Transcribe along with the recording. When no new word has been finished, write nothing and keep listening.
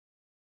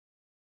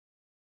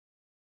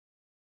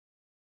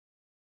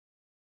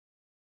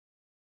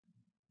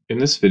In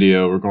this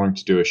video, we're going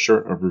to do a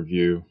short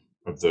overview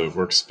of the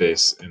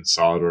Workspace in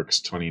SOLIDWORKS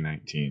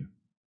 2019.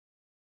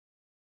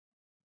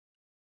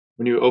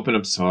 When you open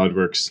up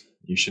SOLIDWORKS,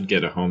 you should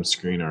get a home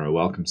screen or a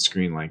welcome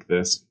screen like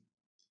this.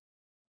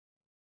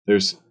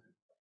 There's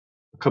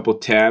a couple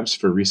tabs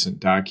for recent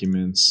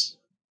documents.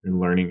 Your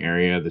learning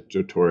area, the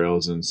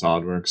tutorials in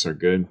SOLIDWORKS are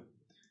good,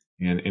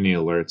 and any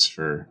alerts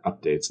for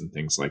updates and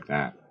things like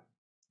that.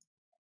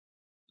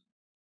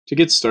 To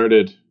get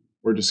started,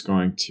 we're just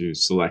going to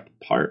select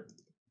Part,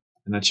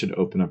 and that should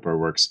open up our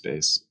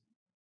workspace.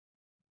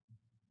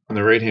 On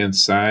the right-hand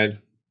side,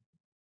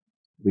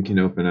 we can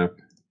open up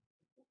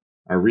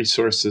our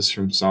resources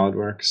from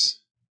SOLIDWORKS,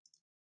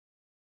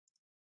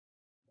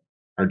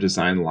 our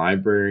design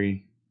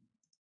library,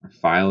 our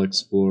file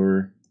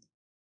explorer,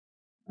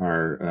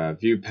 our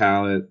view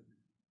palette,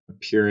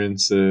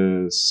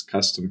 appearances,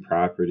 custom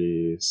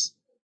properties.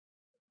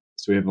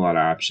 So we have a lot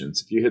of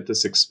options. If you hit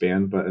this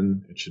expand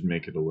button, it should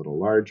make it a little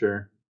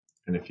larger.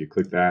 And if you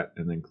click that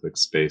and then click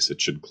space,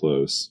 it should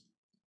close.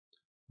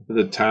 At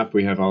the top,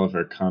 we have all of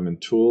our common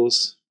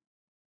tools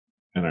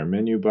and our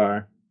menu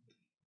bar.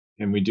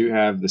 And we do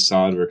have the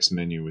SOLIDWORKS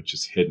menu, which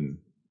is hidden.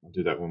 I'll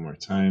do that one more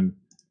time.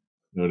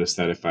 Notice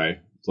that if I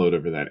float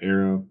over that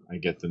arrow, I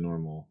get the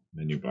normal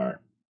menu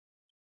bar.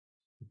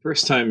 The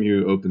first time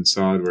you open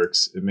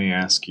SOLIDWORKS, it may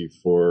ask you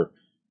for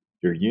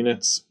your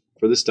units.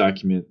 For this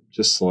document,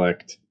 just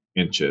select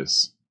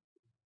inches.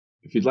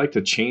 If you'd like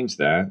to change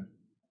that,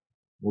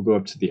 we'll go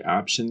up to the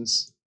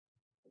options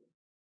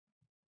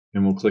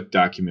and we'll click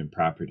document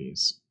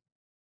properties.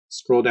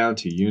 Scroll down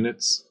to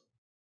units,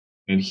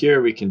 and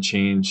here we can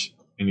change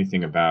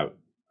anything about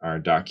our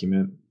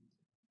document.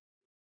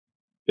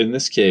 In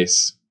this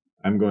case,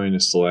 I'm going to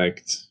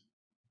select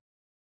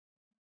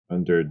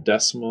under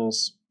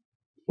decimals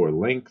for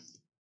length.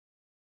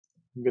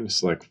 I'm going to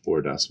select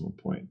 4 decimal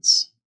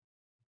points.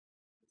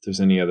 If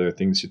there's any other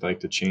things you'd like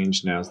to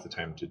change, now's the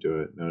time to do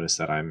it. Notice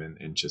that I'm in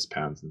inches,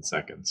 pounds, and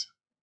seconds.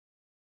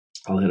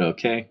 I'll hit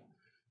OK,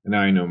 and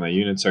now I know my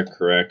units are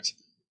correct,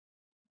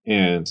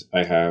 and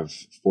I have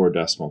 4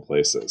 decimal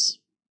places.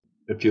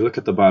 If you look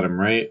at the bottom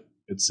right,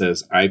 it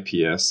says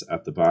IPS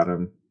at the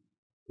bottom.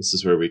 This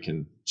is where we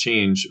can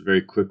change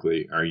very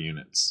quickly our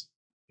units,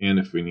 and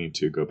if we need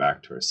to, go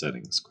back to our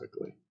settings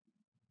quickly.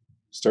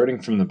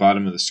 Starting from the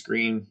bottom of the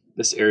screen,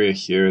 this area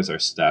here is our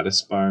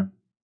status bar,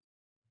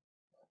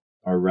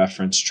 our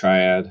reference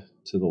triad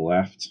to the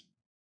left,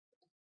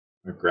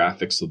 our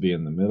graphics will be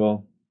in the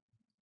middle,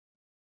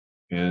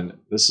 and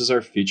this is our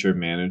feature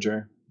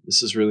manager.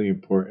 This is really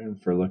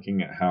important for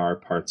looking at how our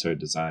parts are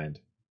designed.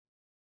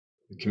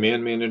 The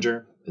command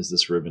manager is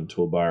this ribbon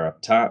toolbar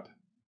up top,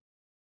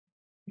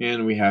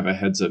 and we have a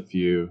heads-up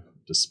view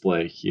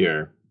display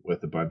here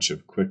with a bunch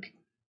of quick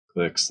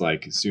clicks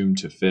like zoom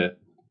to fit.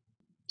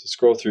 To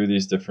scroll through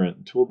these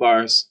different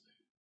toolbars,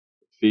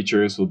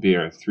 features will be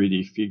our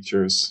 3D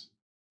features,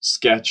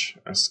 sketch,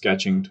 our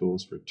sketching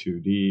tools for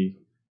 2D.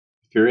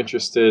 If you're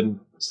interested,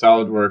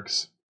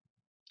 SOLIDWORKS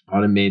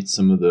automates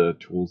some of the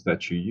tools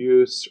that you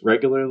use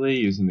regularly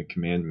using the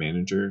command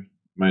manager.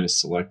 Mine is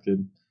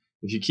selected.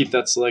 If you keep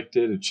that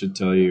selected, it should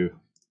tell you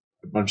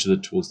a bunch of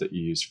the tools that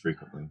you use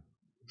frequently.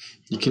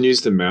 You can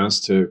use the mouse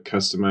to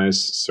customize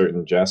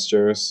certain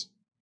gestures.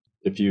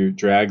 If you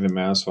drag the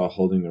mouse while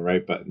holding the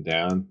right button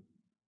down,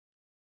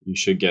 you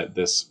should get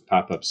this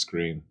pop-up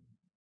screen.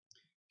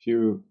 If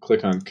you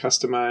click on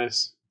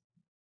Customize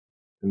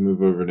and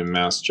move over to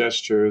Mouse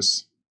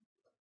Gestures,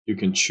 you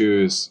can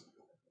choose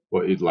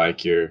what you'd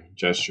like your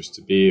gestures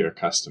to be or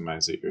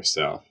customize it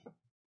yourself.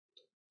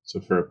 So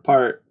for a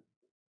part,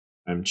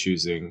 I'm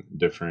choosing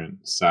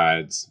different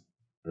sides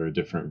or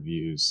different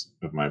views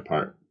of my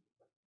part.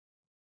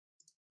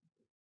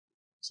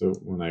 So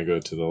when I go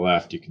to the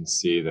left, you can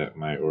see that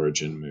my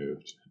origin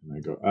moved. When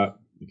I go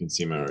up, you can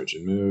see my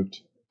origin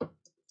moved,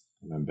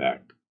 and I'm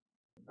back.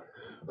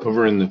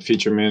 Over in the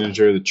feature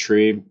manager, the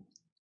tree,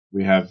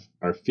 we have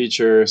our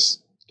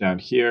features down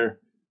here,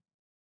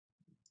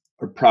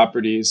 our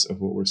properties of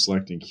what we're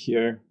selecting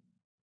here,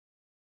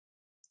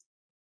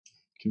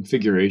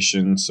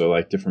 configuration, so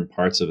like different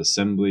parts of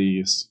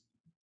assemblies,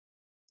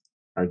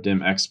 our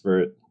dim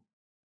expert,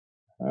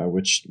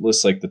 which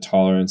lists like the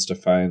tolerance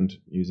defined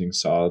using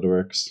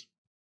SOLIDWORKS.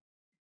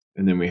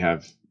 And then we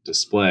have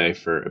display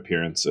for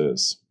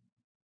appearances,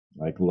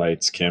 like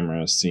lights,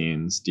 cameras,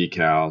 scenes,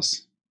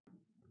 decals.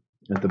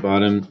 At the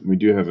bottom, we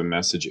do have a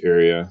message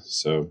area,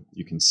 so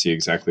you can see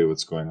exactly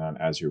what's going on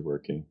as you're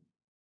working.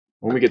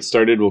 When we get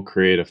started, we'll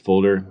create a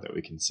folder that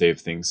we can save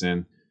things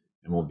in,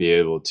 and we'll be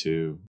able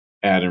to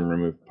add and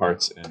remove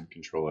parts and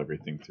control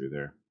everything through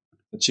there.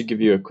 That should give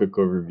you a quick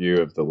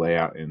overview of the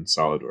layout in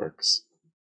SOLIDWORKS.